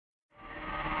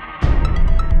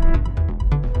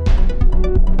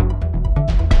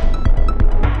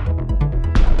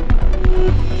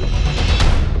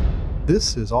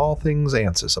This is All Things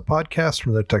Ansys, a podcast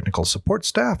from the technical support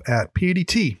staff at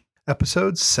PADT.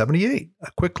 Episode 78,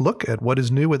 a quick look at what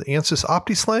is new with Ansys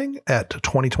OptiSLang at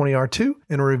 2020 R2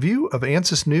 and a review of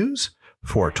Ansys news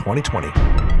for 2020.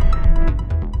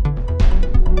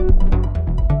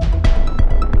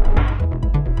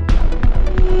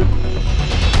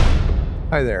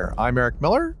 Hi there, I'm Eric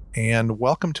Miller, and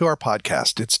welcome to our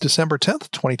podcast. It's December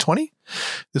 10th, 2020.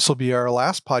 This will be our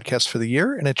last podcast for the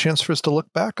year and a chance for us to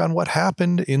look back on what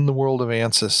happened in the world of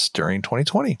Ansys during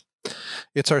 2020.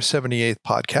 It's our 78th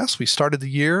podcast. We started the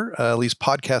year, at least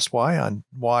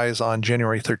podcast-wise, on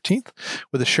January 13th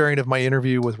with a sharing of my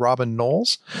interview with Robin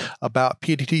Knowles about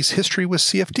PADT's history with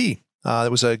CFD.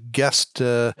 It was a guest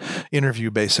interview,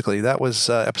 basically. That was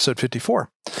episode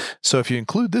 54. So if you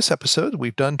include this episode,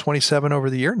 we've done 27 over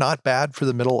the year. Not bad for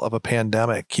the middle of a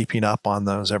pandemic, keeping up on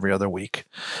those every other week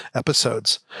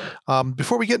episodes.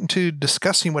 Before we get into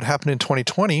discussing what happened in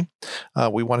 2020,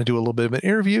 we want to do a little bit of an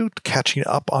interview, catching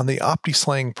up on the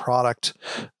OptiSLang product.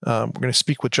 We're going to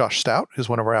speak with Josh Stout, who's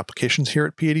one of our applications here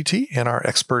at PADT and our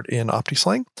expert in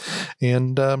OptiSLang.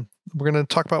 And we're going to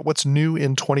talk about what's new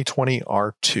in 2020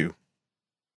 R2.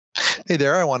 Hey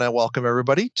there, I want to welcome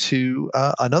everybody to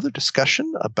another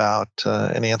discussion about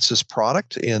an Ansys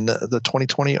product in the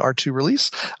 2020 R2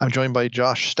 release. I'm joined by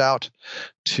Josh Stout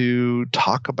to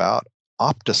talk about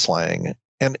OptiSLang.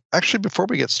 And actually, before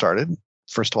we get started,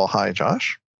 first of all, hi,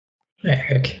 Josh. Hey,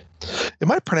 Eric.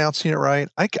 Am I pronouncing it right?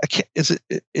 I can't. Is it?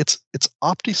 It's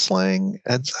OptiSLang.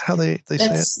 That's how they say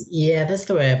it. Yeah, that's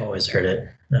the way I've always heard it.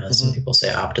 Some people say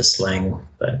OptiSLang,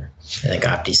 but I think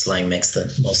OptiSLang makes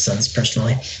the most sense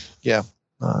personally. Yeah,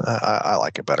 I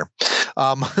like it better.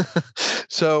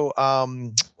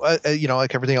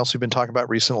 Like everything else we've been talking about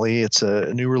recently, it's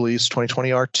a new release, 2020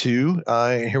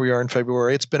 R2. Here we are in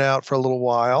February. It's been out for a little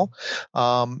while,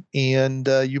 and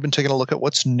you've been taking a look at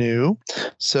what's new.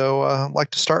 So I'd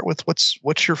like to start with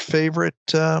what's your favorite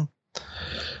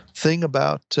thing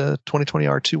about 2020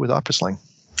 R2 with OptiSLang?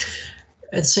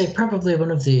 I'd say probably one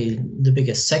of the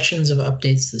biggest sections of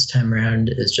updates this time around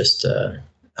is just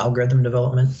algorithm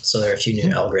development. So there are a few new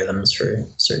algorithms for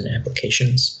certain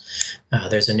applications.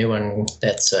 There's a new one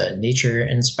that's a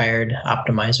nature-inspired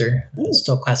optimizer. It's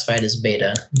still classified as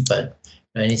beta, but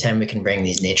anytime we can bring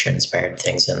these nature-inspired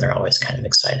things in, they're always kind of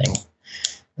exciting.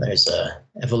 There's a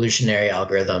evolutionary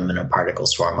algorithm and a particle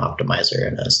swarm optimizer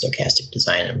and a stochastic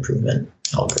design improvement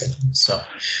algorithm. So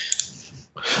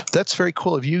that's very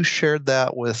cool. Have you shared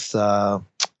that with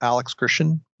Alex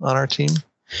Grisham on our team?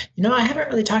 I haven't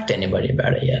really talked to anybody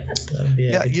about it yet.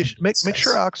 Yeah, you should make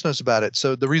sure Alex knows about it.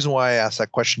 So the reason why I asked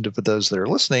that question for those that are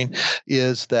listening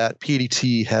is that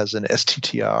PADT has an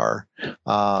STTR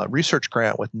research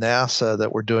grant with NASA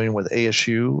that we're doing with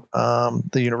ASU,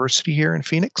 the university here in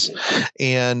Phoenix,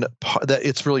 and that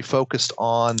it's really focused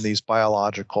on these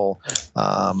biological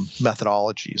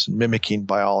methodologies, mimicking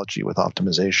biology with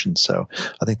optimization. So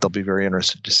I think they'll be very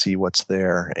interested to see what's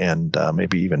there and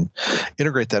maybe even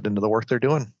integrate that into the work they're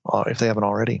doing if they haven't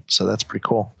already. So that's pretty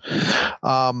cool.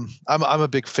 I'm a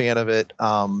big fan of it.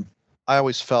 I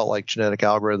always felt like genetic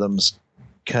algorithms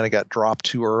kind of got dropped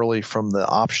too early from the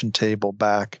option table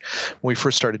back when we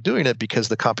first started doing it because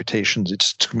the computations, it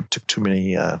just took too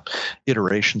many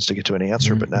iterations to get to an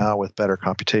answer. Mm-hmm. But now with better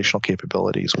computational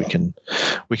capabilities, we can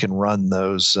run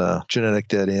those genetic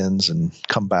dead ends and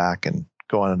come back and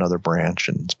go on another branch,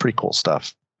 and it's pretty cool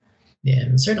stuff. Yeah,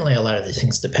 and certainly a lot of these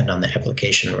things depend on the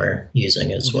application we're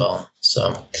using as well.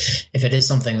 So if it is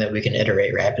something that we can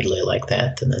iterate rapidly like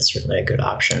that, then that's certainly a good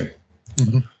option.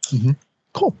 Mm-hmm. Mm-hmm.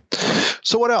 Cool.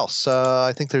 So what else?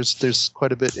 I think there's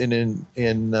quite a bit in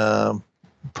not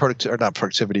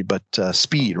productivity, but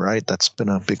speed, right? That's been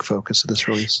a big focus of this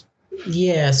release.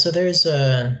 Yeah. So there's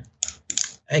a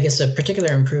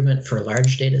particular improvement for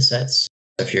large data sets.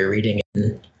 If you're reading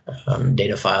in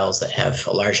data files that have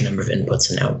a large number of inputs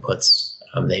and outputs,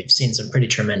 they've seen some pretty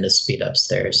tremendous speed ups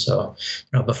there. So,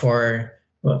 before,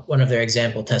 one of their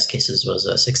example test cases was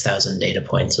 6,000 data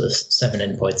points with 7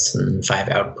 inputs and 5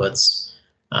 outputs.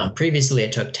 Previously,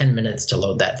 it took 10 minutes to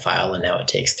load that file, and now it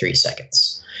takes 3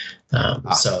 seconds.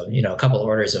 So, a couple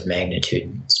orders of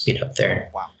magnitude speed up there.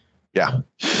 Wow. Yeah.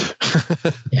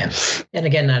 Yeah. And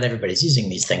again, not everybody's using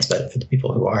these things, but for the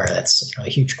people who are, that's a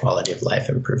huge quality of life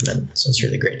improvement. So it's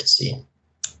really great to see.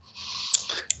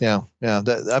 Yeah. Yeah.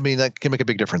 That can make a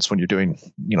big difference when you're doing,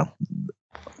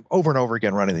 over and over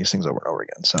again, running these things over and over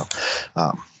again. So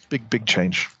big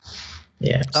change.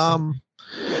 Yeah.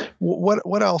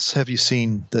 What else have you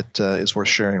seen that is worth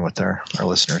sharing with our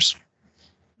listeners?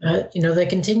 They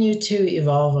continue to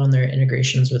evolve on their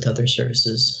integrations with other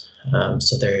services.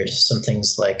 So there's some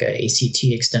things like ACT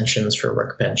extensions for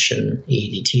Workbench and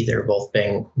AEDT that are both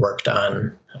being worked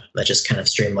on. That just kind of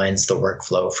streamlines the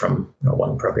workflow from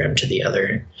one program to the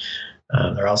other.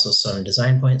 There are also some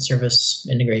design point service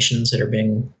integrations that are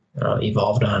being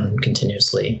evolved on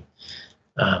continuously.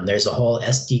 There's a whole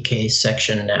SDK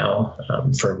section now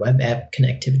for web app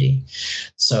connectivity.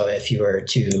 So if you were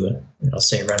to,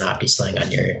 say, run OptiSLang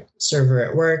on your server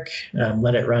at work,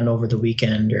 let it run over the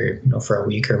weekend or for a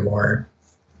week or more,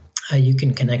 you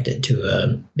can connect it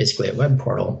to basically a web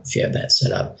portal if you have that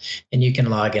set up, and you can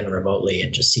log in remotely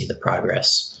and just see the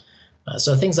progress.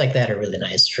 So things like that are really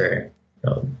nice for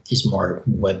these more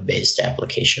web-based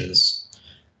applications.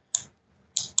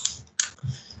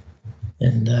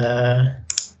 And the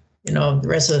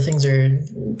rest of the things are,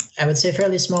 I would say,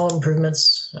 fairly small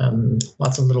improvements.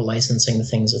 Lots of little licensing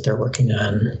things that they're working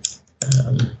on.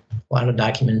 A lot of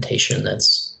documentation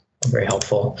that's very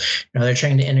helpful. They're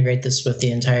trying to integrate this with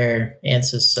the entire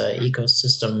Ansys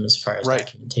ecosystem as far as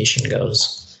documentation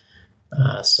goes.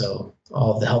 So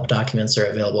all of the help documents are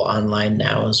available online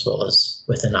now, as well as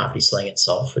within OptiSLang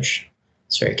itself, which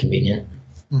is very convenient.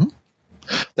 Mm-hmm.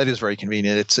 That is very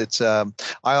convenient.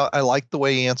 I like the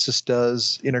way Ansys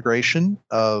does integration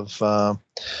of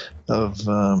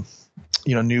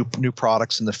new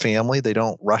products in the family. They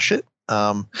don't rush it,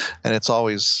 and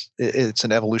it's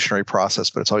an evolutionary process.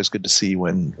 But it's always good to see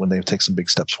when they take some big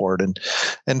steps forward.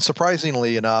 And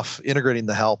surprisingly enough, integrating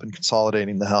the help and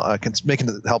consolidating the help, making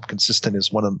the help consistent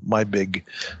is one of my big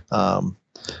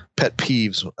pet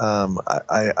peeves.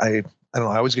 I don't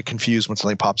know. I always get confused when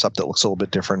something pops up that looks a little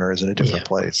bit different or is in a different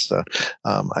place. So,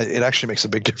 it actually makes a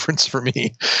big difference for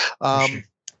me.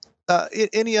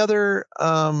 Any other?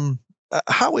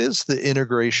 How is the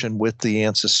integration with the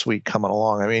Ansys suite coming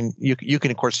along? I mean, you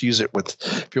can of course use it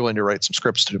if you're willing to write some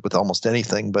scripts with almost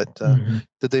anything. But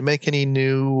did they make any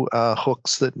new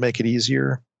hooks that make it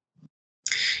easier?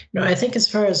 I think as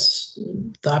far as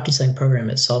the OptiSLang program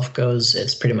itself goes,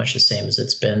 it's pretty much the same as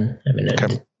it's been. I mean,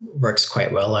 it works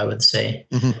quite well, I would say.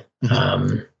 Mm-hmm.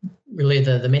 Mm-hmm. Really,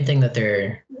 the main thing that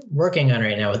they're working on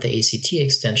right now with the ACT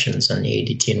extensions on the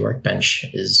ADT and Workbench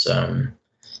is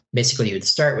basically you would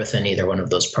start within either one of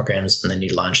those programs, and then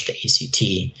you launch the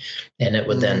ACT, and it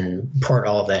would then port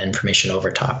all of that information over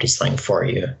to OptiSLang for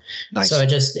you. Nice. So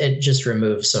it just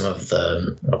removes some of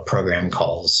the program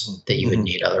calls that you would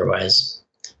need otherwise.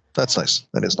 That's nice.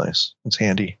 That is nice. It's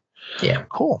handy. Yeah.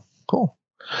 Cool.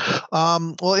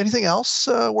 Well, anything else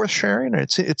worth sharing?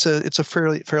 It's a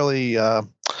fairly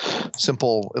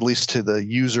simple, at least to the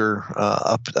user,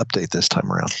 update this time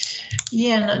around.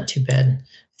 Yeah, not too bad.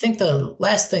 I think the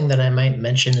last thing that I might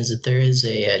mention is that there is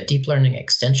a deep learning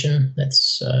extension that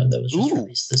was just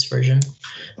released this version.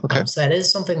 Okay. So that is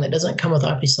something that doesn't come with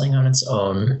OptiSLang on its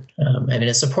own. I mean,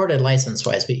 it's supported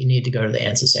license-wise, but you need to go to the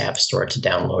Ansys App Store to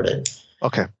download it.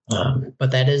 Okay.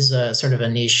 But that is sort of a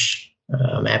niche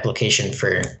application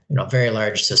for very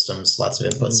large systems, lots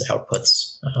of inputs,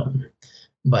 outputs.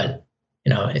 But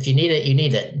if you need it, you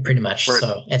need it pretty much. Right.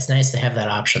 So it's nice to have that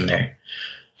option there.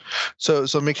 So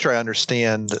make sure I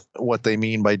understand what they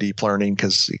mean by deep learning,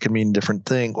 because it can mean different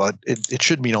things. Well, it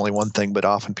should mean only one thing, but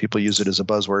often people use it as a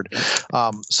buzzword.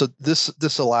 So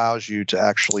this allows you to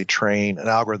actually train an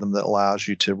algorithm that allows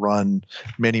you to run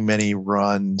many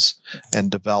runs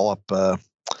and develop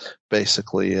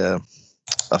basically a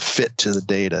fit to the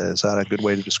data. Is that a good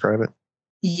way to describe it?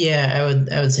 Yeah,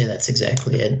 I would say that's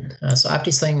exactly it. So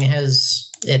OptiSLang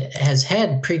has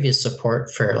had previous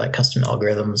support for like custom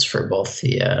algorithms for both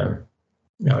the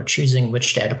choosing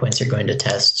which data points you're going to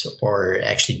test, or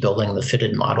actually building the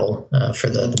fitted model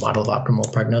for the model of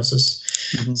optimal prognosis.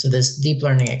 Mm-hmm. So this deep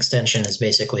learning extension is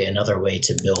basically another way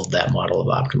to build that model of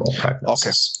optimal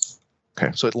prognosis.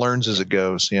 Okay. So it learns as it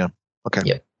goes. Yeah. Okay.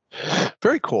 Yep.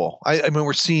 Very cool. I mean,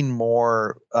 we're seeing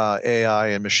more AI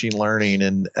and machine learning,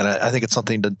 and I think it's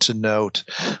something to note.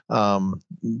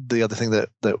 The other thing that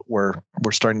we're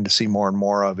starting to see more and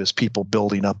more of is people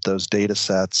building up those data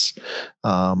sets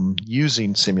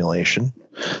using simulation.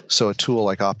 So a tool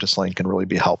like OptiSLang can really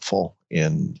be helpful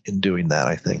in doing that,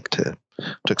 I think, to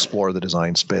explore the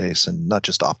design space and not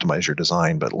just optimize your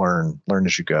design, but learn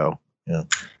as you go. Yeah.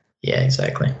 Yeah,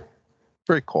 exactly.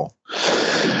 Very cool.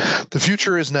 The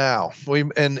future is now.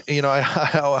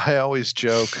 I always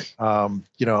joke, I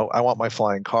want my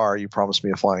flying car. You promised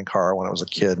me a flying car when I was a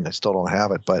kid, and I still don't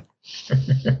have it, but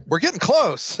we're getting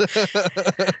close.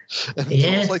 And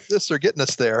tools like this are getting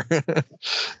us there.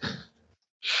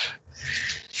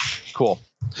 Cool.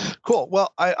 Cool.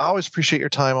 Well, I always appreciate your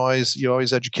time. You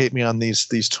always educate me on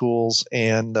these tools,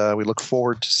 and we look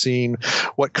forward to seeing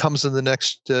what comes in the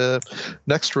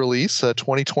next release,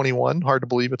 2021. Hard to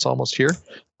believe it's almost here.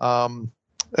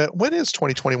 When is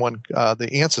 2021? The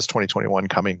Ansys 2021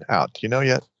 coming out? Do you know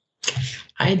yet?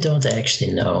 I don't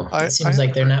actually know. It seems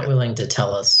like they're not willing to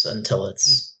tell us until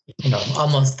it's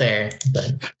almost there.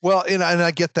 But well, and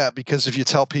I get that, because if you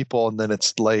tell people and then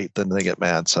it's late, then they get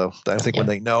mad. So I think when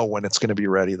they know when it's going to be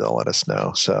ready, they'll let us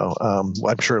know. So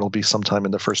I'm sure it'll be sometime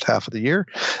in the first half of the year,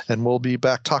 and we'll be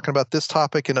back talking about this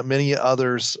topic and many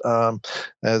others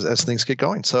as things get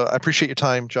going. So I appreciate your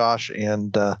time, Josh,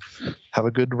 and have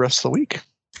a good rest of the week.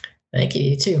 Thank you.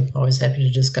 You too. Always happy to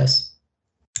discuss.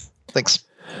 Thanks.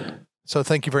 So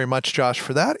thank you very much, Josh,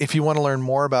 for that. If you want to learn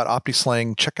more about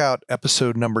OptiSLang, check out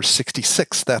episode number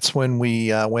 66. That's when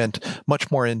we went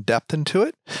much more in depth into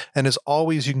it. And as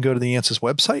always, you can go to the Ansys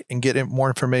website and get more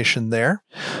information there.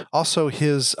 Also,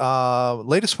 his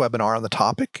latest webinar on the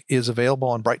topic is available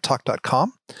on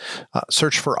brighttalk.com.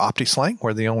 Search for OptiSLang.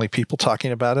 We're the only people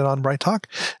talking about it on BrightTalk.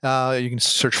 You can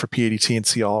search for PADT and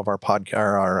see all of our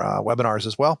webinars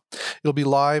as well. It'll be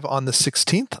live on the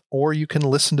 16th, or you can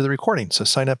listen to the recording. So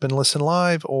sign up and listen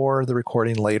live, or the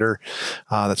recording later.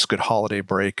 That's a good holiday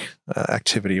break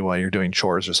activity while you're doing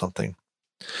chores or something.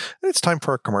 And it's time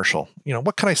for a commercial.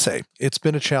 What can I say? It's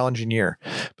been a challenging year,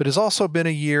 but it's also been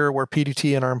a year where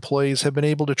PDT and our employees have been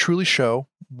able to truly show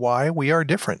why we are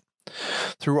different.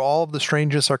 Through all of the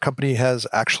strangeness, our company has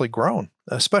actually grown,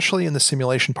 especially in the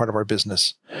simulation part of our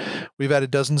business. We've added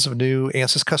dozens of new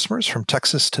Ansys customers from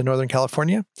Texas to Northern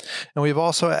California, and we've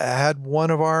also had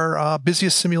one of our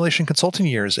busiest simulation consulting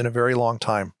years in a very long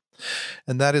time.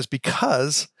 And that is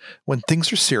because when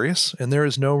things are serious and there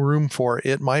is no room for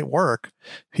it might work,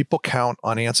 people count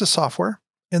on Ansys software,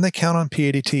 and they count on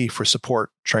PADT for support,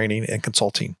 training, and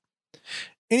consulting.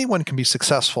 Anyone can be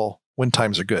successful when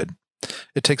times are good.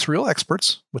 It takes real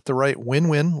experts with the right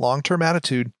win-win long-term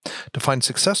attitude to find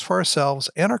success for ourselves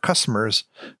and our customers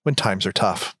when times are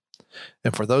tough.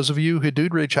 And for those of you who do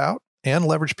reach out and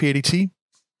leverage PADT,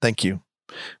 thank you.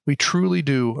 We truly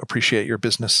do appreciate your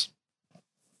business.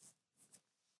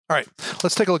 All right,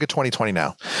 let's take a look at 2020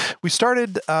 now. We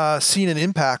started seeing an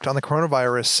impact on the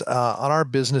coronavirus on our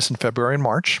business in February and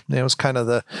March. It was kind of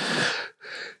the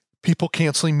people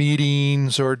canceling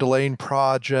meetings or delaying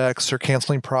projects or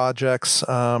canceling projects.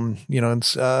 And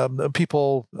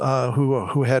people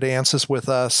who had Ansys with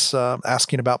us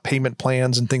asking about payment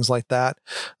plans and things like that.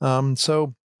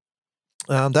 So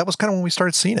that was kind of when we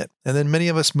started seeing it. And then many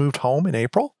of us moved home in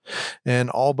April, and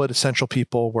all but essential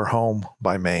people were home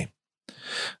by May.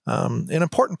 An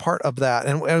important part of that,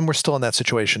 and we're still in that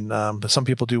situation, but some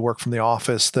people do work from the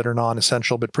office that are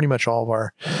non-essential, but pretty much all of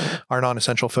our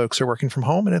non-essential folks are working from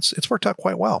home, and it's worked out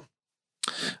quite well.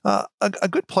 A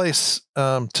good place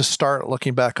to start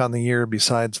looking back on the year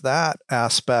besides that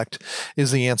aspect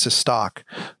is the Ansys stock.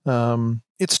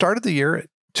 It started the year at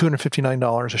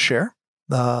 $259 a share.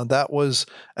 That was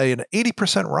an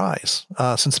 80% rise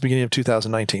since the beginning of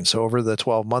 2019. So over the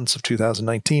 12 months of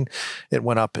 2019, it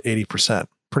went up 80%.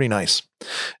 Pretty nice.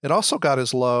 It also got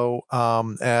as low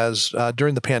as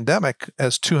during the pandemic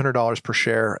as $200 per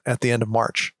share at the end of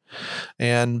March.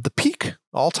 And the peak,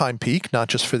 all-time peak, not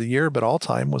just for the year, but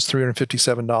all-time, was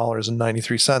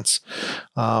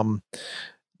 $357.93.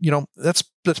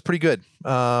 That's pretty good.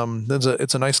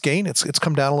 It's a nice gain. It's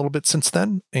come down a little bit since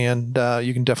then, and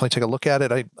you can definitely take a look at it.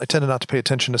 I tend not to pay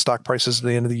attention to stock prices at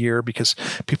the end of the year because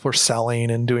people are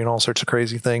selling and doing all sorts of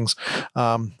crazy things.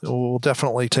 We'll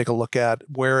definitely take a look at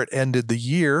where it ended the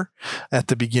year at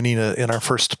the beginning in our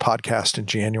first podcast in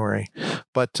January.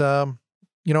 But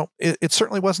it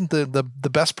certainly wasn't the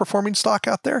best performing stock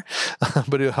out there,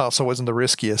 but it also wasn't the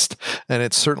riskiest, and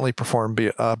it certainly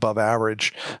performed above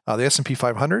average. The S&P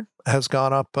 500 has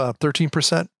gone up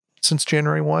 13% since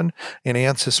January 1, and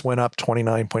Ansys went up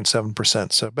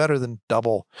 29.7%, so better than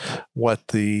double what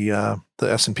the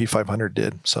S&P 500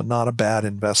 did. So not a bad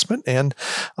investment, and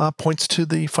points to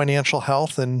the financial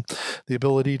health and the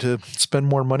ability to spend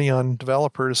more money on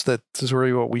developers. That is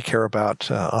really what we care about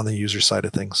on the user side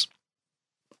of things.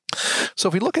 So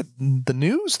if we look at the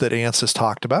news that Ansys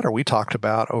talked about, or we talked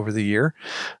about over the year,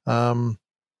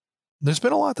 there's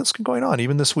been a lot that's been going on,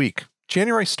 even this week.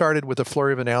 January started with a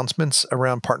flurry of announcements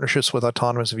around partnerships with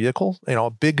autonomous vehicles. A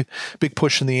big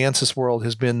push in the Ansys world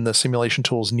has been the simulation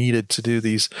tools needed to do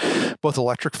these, both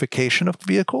electrification of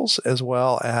vehicles as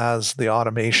well as the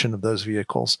automation of those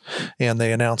vehicles. And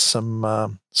they announced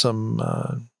some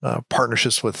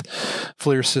partnerships with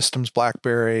FLIR Systems,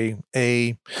 BlackBerry,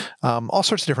 all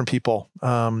sorts of different people,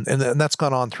 and that's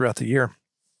gone on throughout the year.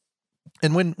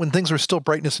 And when things were still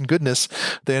brightness and goodness,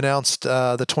 they announced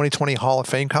the 2020 Hall of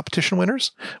Fame competition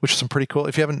winners, which is some pretty cool.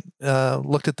 If you haven't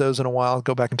looked at those in a while,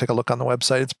 go back and take a look on the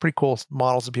website. It's pretty cool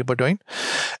models that people are doing.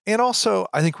 And also,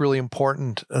 I think really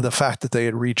important, the fact that they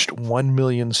had reached 1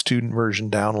 million student version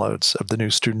downloads of the new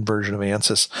student version of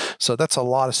Ansys. So that's a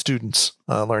lot of students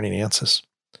learning Ansys.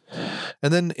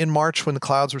 And then in March, when the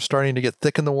clouds were starting to get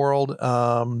thick in the world,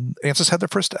 Ansys had their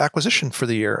first acquisition for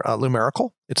the year,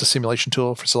 Lumerical. It's a simulation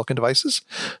tool for silicon devices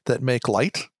that make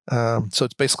light. So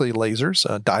it's basically lasers,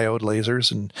 diode lasers,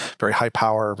 and very high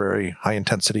power, very high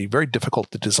intensity, very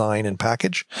difficult to design and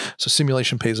package. So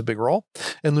simulation plays a big role.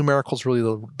 And Lumerical is really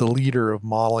the leader of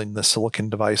modeling the silicon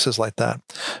devices like that.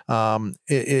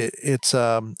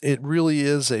 It really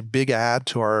is a big add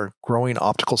to our growing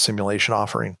optical simulation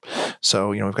offering. So,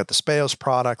 we've got the Speos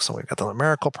products, and we've got the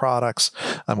Lumerical products,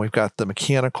 and we've got the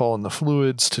mechanical and the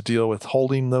fluids to deal with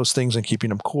holding those things and keeping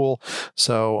them cool.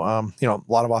 So, a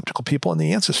lot of optical people in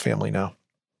the Ansys family now.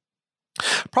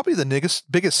 Probably the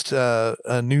biggest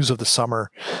news of the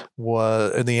summer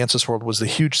in the Ansys world was the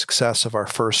huge success of our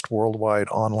first worldwide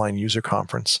online user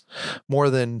conference. More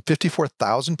than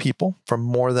 54,000 people from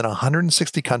more than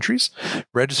 160 countries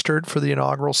registered for the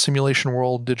inaugural Simulation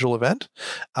World digital event,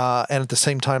 and at the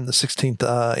same time, the 16th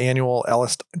annual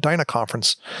LS Dyna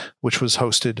conference, which was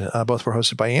both were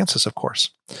hosted by Ansys, of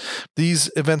course. These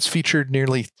events featured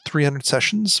nearly 300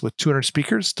 sessions with 200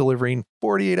 speakers delivering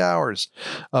 48 hours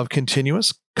of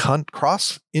continuous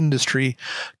cross-industry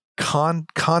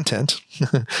content,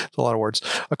 it's a lot of words,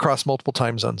 across multiple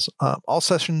time zones. All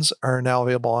sessions are now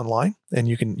available online, and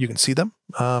you can see them.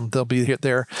 They'll be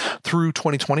there through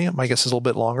 2020. My guess is a little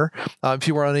bit longer. If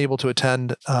you were unable to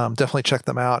attend, definitely check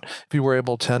them out. If you were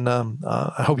able to attend,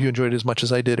 I hope you enjoyed it as much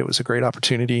as I did. It was a great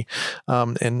opportunity,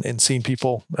 and seeing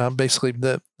people. Basically,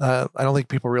 I don't think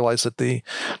people realize that the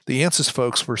Ansys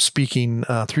folks were speaking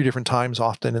 3 different times,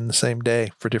 often in the same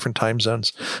day for different time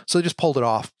zones. So they just pulled it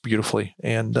off beautifully,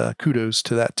 and kudos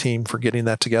to that team for getting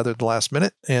that together at the last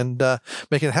minute and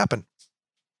making it happen.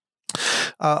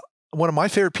 One of my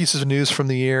favorite pieces of news from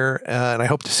the year, and I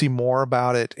hope to see more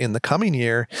about it in the coming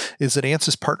year, is that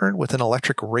Ansys partnered with an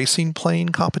electric racing plane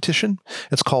competition.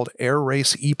 It's called Air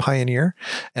Race ePioneer,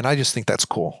 and I just think that's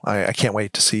cool. I can't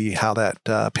wait to see how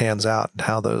that pans out and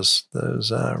how those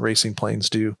racing planes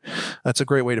do. That's a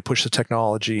great way to push the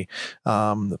technology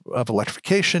of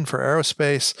electrification for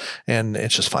aerospace, and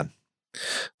it's just fun.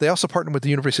 They also partnered with the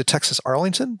University of Texas,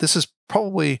 Arlington. This is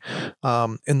probably,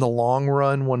 in the long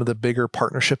run, one of the bigger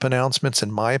partnership announcements,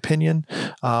 in my opinion.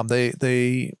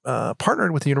 They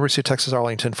partnered with the University of Texas,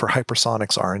 Arlington for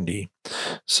hypersonics R&D.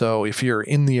 So if you're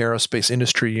in the aerospace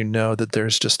industry, you know that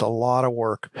there's just a lot of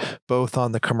work, both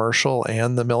on the commercial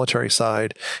and the military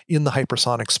side, in the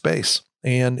hypersonic space.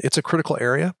 And it's a critical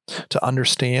area to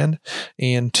understand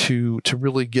and to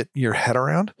really get your head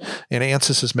around. And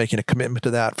Ansys is making a commitment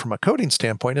to that from a coding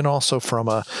standpoint, and also from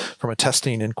a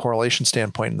testing and correlation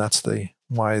standpoint. And that's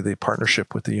why the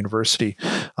partnership with the university.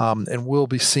 And we'll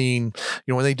be seeing,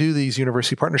 when they do these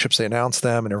university partnerships, they announce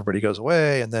them and everybody goes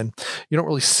away. And then you don't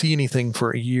really see anything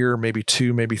for a year, maybe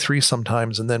 2, maybe 3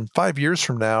 sometimes. And then 5 years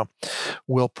from now,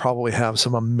 we'll probably have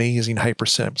some amazing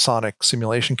hypersonic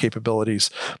simulation capabilities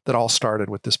that all started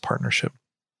with this partnership.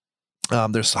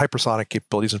 There's hypersonic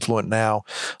capabilities in Fluent now.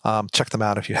 Check them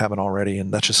out if you haven't already,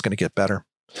 and that's just going to get better.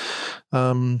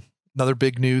 Another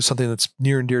big news, something that's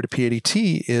near and dear to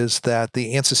PADT, is that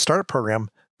the Ansys Startup Program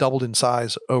doubled in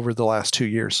size over the last 2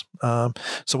 years.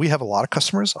 So we have a lot of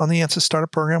customers on the Ansys Startup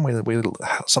Program. We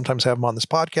sometimes have them on this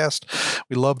podcast.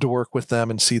 We love to work with them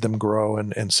and see them grow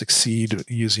and succeed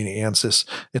using Ansys.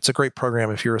 It's a great program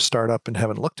if you're a startup and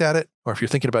haven't looked at it, or if you're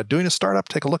thinking about doing a startup,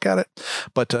 take a look at it.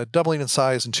 But doubling in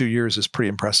size in 2 years is pretty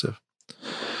impressive.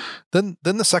 Then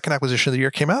the second acquisition of the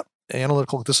year came out.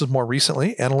 This is more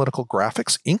recently, Analytical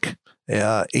Graphics, Inc.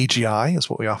 AGI is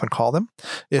what we often call them.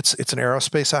 It's an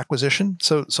aerospace acquisition.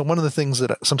 So one of the things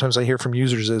that sometimes I hear from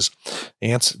users is,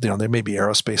 Ansys, they may be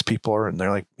aerospace people, and they're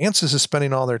like, Ansys is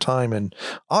spending all their time in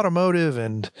automotive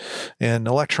and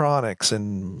electronics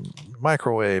and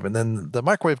microwave, and then the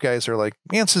microwave guys are like,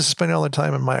 Ansys is spending all their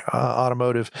time in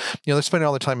automotive. They're spending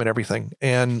all their time in everything,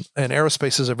 and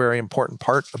aerospace is a very important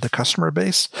part of the customer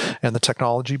base and the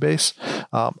technology base.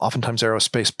 Oftentimes,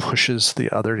 aerospace pushes the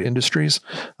other industries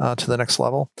to the next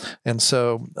level. And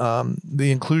so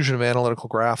the inclusion of analytical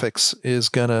graphics is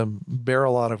going to bear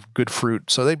a lot of good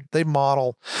fruit. So they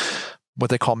model what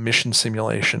they call mission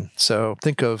simulation. So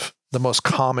think of the most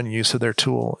common use of their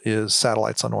tool is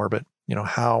satellites on orbit.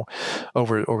 How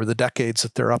over the decades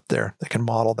that they're up there, they can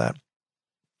model that.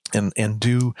 and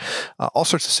do all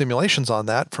sorts of simulations on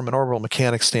that from an orbital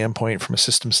mechanics standpoint, from a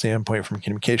system standpoint, from a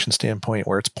communication standpoint,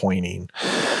 where it's pointing.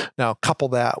 Now, couple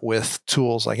that with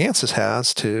tools like Ansys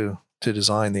has to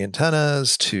design the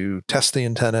antennas, to test the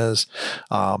antennas,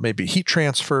 maybe heat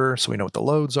transfer, so we know what the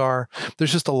loads are.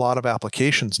 There's just a lot of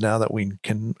applications now that we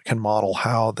can model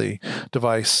how the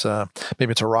device,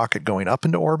 maybe it's a rocket going up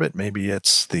into orbit, maybe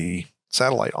it's the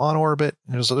satellite on orbit.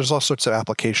 There's all sorts of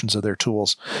applications of their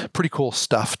tools. Pretty cool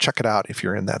stuff. Check it out if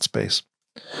you're in that space.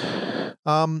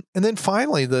 And then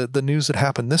finally, the news that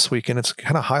happened this week, and it's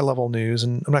kind of high level news,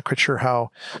 and I'm not quite sure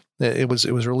how it was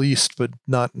released, but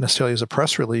not necessarily as a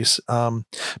press release.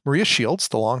 Maria Shields,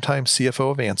 the longtime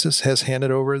CFO of Ansys, has handed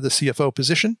over the CFO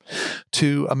position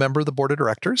to a member of the board of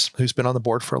directors who's been on the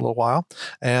board for a little while.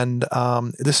 And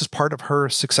this is part of her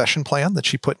succession plan that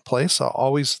she put in place,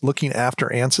 always looking after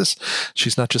Ansys.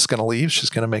 She's not just going to leave. She's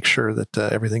going to make sure that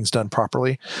everything's done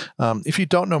properly. If you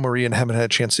don't know Maria and haven't had a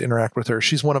chance to interact with her,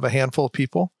 she's one of a handful of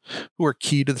people who are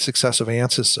key to the success of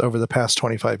Ansys over the past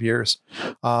 25 years.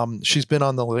 She's been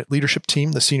on the leadership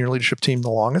team, the senior leadership team, the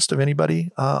longest of anybody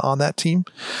on that team.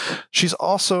 She's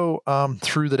also,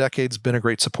 through the decades, been a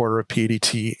great supporter of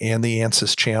PADT and the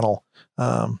Ansys channel.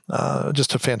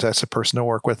 Just a fantastic person to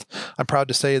work with. I'm proud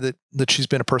to say that she's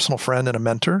been a personal friend and a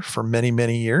mentor for many,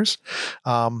 many years.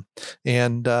 Ansys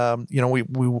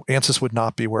would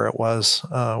not be where it was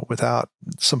without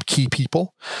some key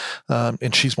people.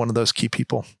 And she's one of those key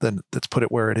people that's put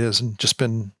it where it is and just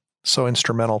been so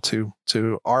instrumental to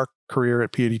our career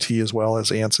at PADT as well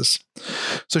as Ansys.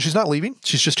 So she's not leaving.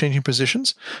 She's just changing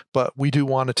positions. But we do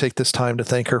want to take this time to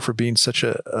thank her for being such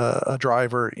a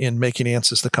driver in making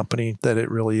Ansys the company that it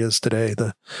really is today,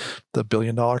 the $1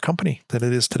 billion company that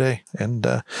it is today.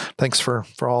 And thanks for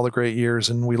all the great years.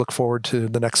 And we look forward to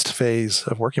the next phase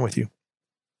of working with you.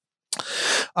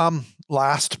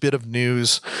 Last bit of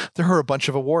news. There were a bunch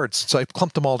of awards, so I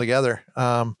clumped them all together.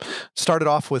 Started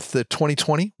off with the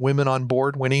 2020 Women on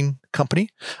Board winning company.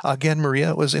 Again,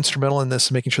 Maria was instrumental in this,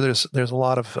 making sure there's a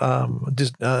lot of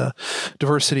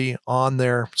diversity on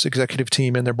their executive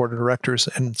team and their board of directors.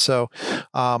 And so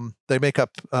they make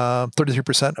up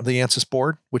 33% of the Ansys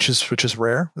board, which is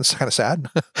rare. It's kind of sad,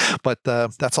 but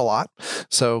that's a lot.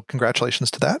 So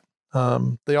congratulations to that.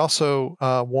 They also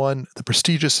won the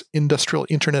prestigious Industrial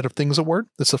Internet of Things Award.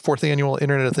 It's the 4th annual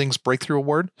Internet of Things Breakthrough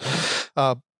Award.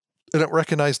 And it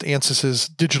recognized Ansys's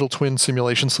digital twin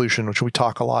simulation solution, which we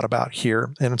talk a lot about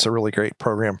here. And it's a really great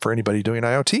program for anybody doing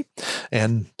IoT.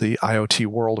 And the IoT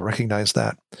world recognized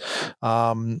that.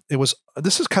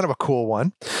 This is kind of a cool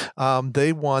one.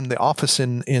 They won the office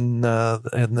in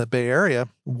the Bay Area,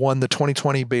 won the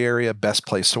 2020 Bay Area Best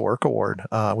Place to Work Award.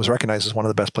 Was recognized as one of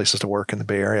the best places to work in the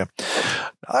Bay Area.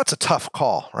 That's a tough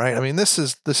call, right? I mean, this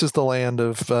is the land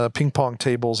of ping pong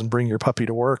tables and bring your puppy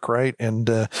to work, right?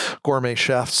 And gourmet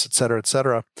chefs, et cetera, et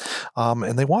cetera.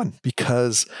 And they won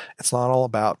because it's not all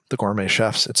about the gourmet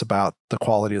chefs. It's about the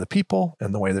quality of the people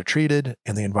and the way they're treated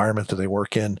and the environment that they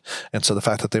work in. And so the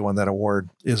fact that they won that award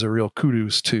is a real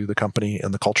kudos to the company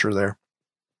and the culture there.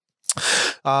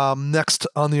 Next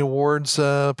on the awards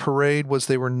parade was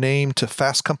they were named to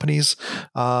Fast Company's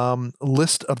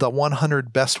list of the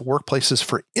 100 best workplaces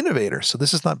for innovators. So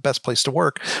this is not best place to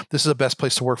work. This is a best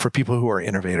place to work for people who are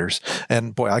innovators.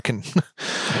 And boy, I can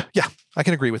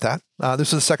agree with that. This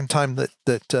is the second time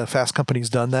that Fast Company's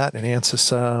done that, and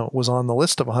Ansys was on the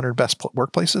list of 100 best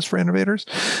workplaces for innovators.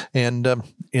 And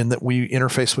in that we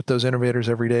interface with those innovators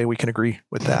every day, we can agree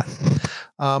with that.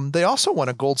 They also won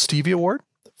a Gold Stevie Award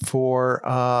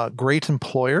for great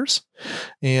employers,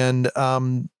 and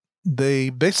they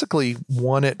basically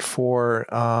won it for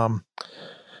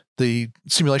the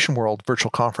Simulation World virtual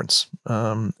conference.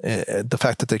 The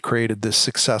fact that they created this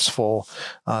successful,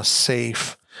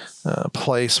 safe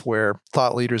place where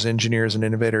thought leaders, engineers, and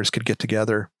innovators could get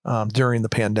together during the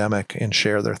pandemic and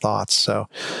share their thoughts. So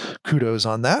kudos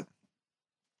on that.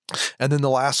 And then the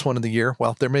last one of the year,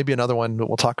 well, there may be another one, but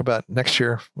we'll talk about next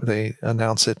year. They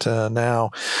announce it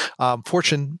now.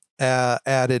 Fortune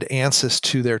added Ansys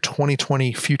to their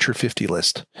 2020 Future 50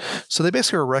 list. So they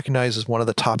basically are recognized as one of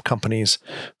the top companies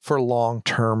for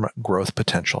long-term growth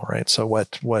potential, right? So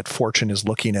what Fortune is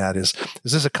looking at is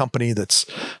this a company that's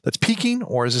peaking,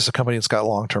 or is this a company that's got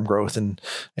long-term growth? And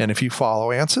if you follow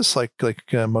Ansys,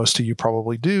 like most of you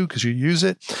probably do because you use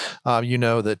it, you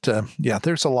know that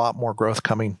there's a lot more growth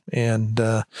coming, and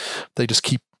they just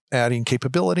keep adding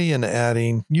capability and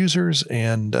adding users,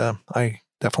 and I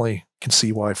definitely can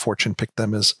see why Fortune picked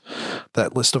them as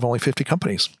that list of only 50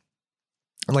 companies.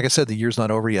 And like I said, the year's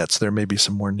not over yet, so there may be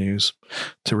some more news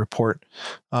to report.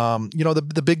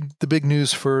 The big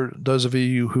news for those of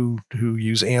you who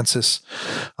use Ansys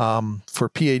for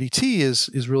PADT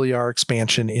is really our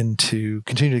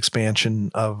continued expansion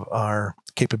of our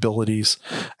capabilities,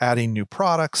 adding new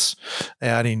products,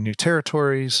 adding new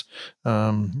territories,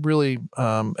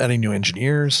 adding new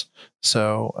engineers.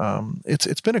 So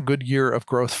it's been a good year of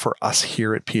growth for us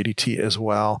here at PADT as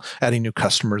well. Adding new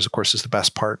customers, of course, is the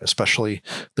best part, especially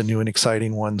the new and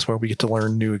exciting ones where we get to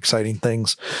learn new exciting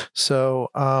things. So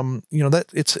that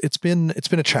it's been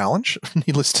a challenge,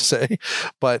 needless to say,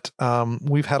 but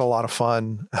we've had a lot of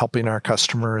fun helping our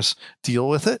customers deal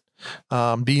with it.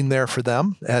 Being there for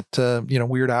them at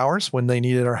weird hours when they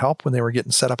needed our help, when they were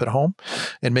getting set up at home,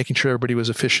 and making sure everybody was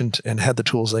efficient and had the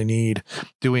tools they need.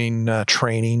 Doing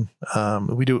training,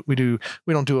 we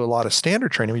don't do a lot of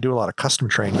standard training. We do a lot of custom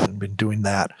training, and been doing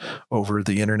that over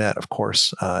the internet, of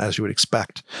course, as you would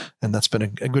expect, and that's been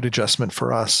a good adjustment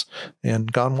for us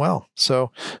and gone well.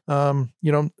 So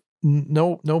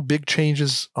no big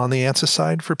changes on the Ansys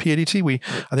side for PADT.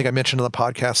 I think I mentioned in the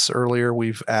podcasts earlier,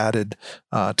 we've added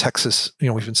Texas.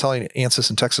 We've been selling Ansys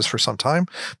in Texas for some time,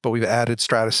 but we've added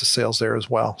Stratasys sales there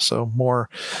as well. So more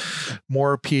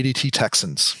PADT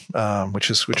Texans,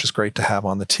 which is great to have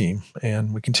on the team.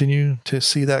 And we continue to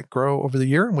see that grow over the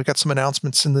year. And we got some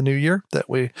announcements in the new year that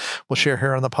we will share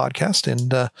here on the podcast,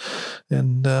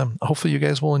 and hopefully you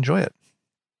guys will enjoy it.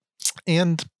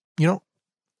 And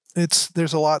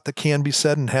there's a lot that can be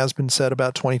said and has been said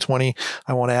about 2020.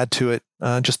 I won't add to it.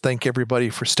 Just thank everybody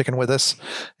for sticking with us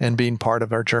and being part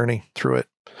of our journey through it.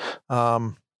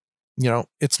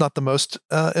 It's not the most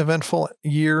eventful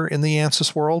year in the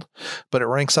Ansys world, but it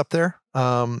ranks up there.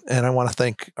 And I want to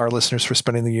thank our listeners for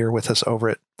spending the year with us over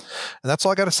it. And that's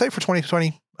all I got to say for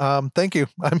 2020. Thank you.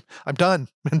 I'm done.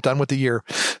 I'm done with the year.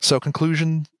 So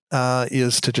conclusion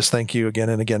is to just thank you again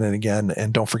and again and again.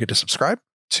 And don't forget to subscribe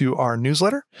to our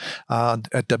newsletter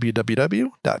at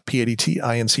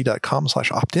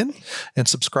www.padtinc.com/opt-in, and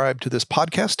subscribe to this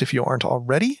podcast if you aren't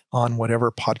already on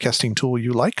whatever podcasting tool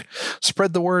you like.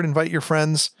 Spread the word, invite your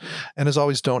friends, and as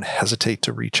always, don't hesitate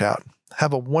to reach out.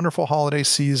 Have a wonderful holiday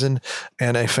season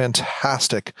and a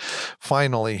fantastic,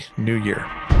 finally, new year.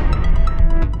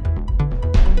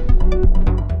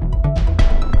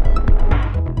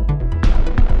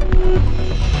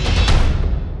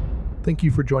 Thank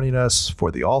you for joining us for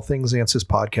the All Things Ansys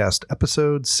podcast,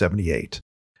 episode 78.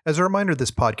 As a reminder, this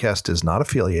podcast is not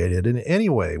affiliated in any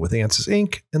way with Ansys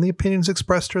Inc., and the opinions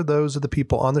expressed are those of the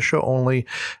people on the show only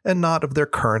and not of their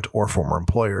current or former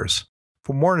employers.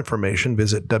 For more information,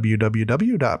 visit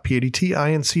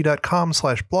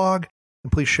www.padtinc.com/blog,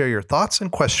 and please share your thoughts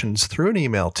and questions through an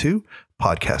email to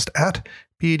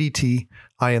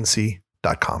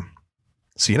podcast@padtinc.com.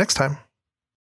 See you next time.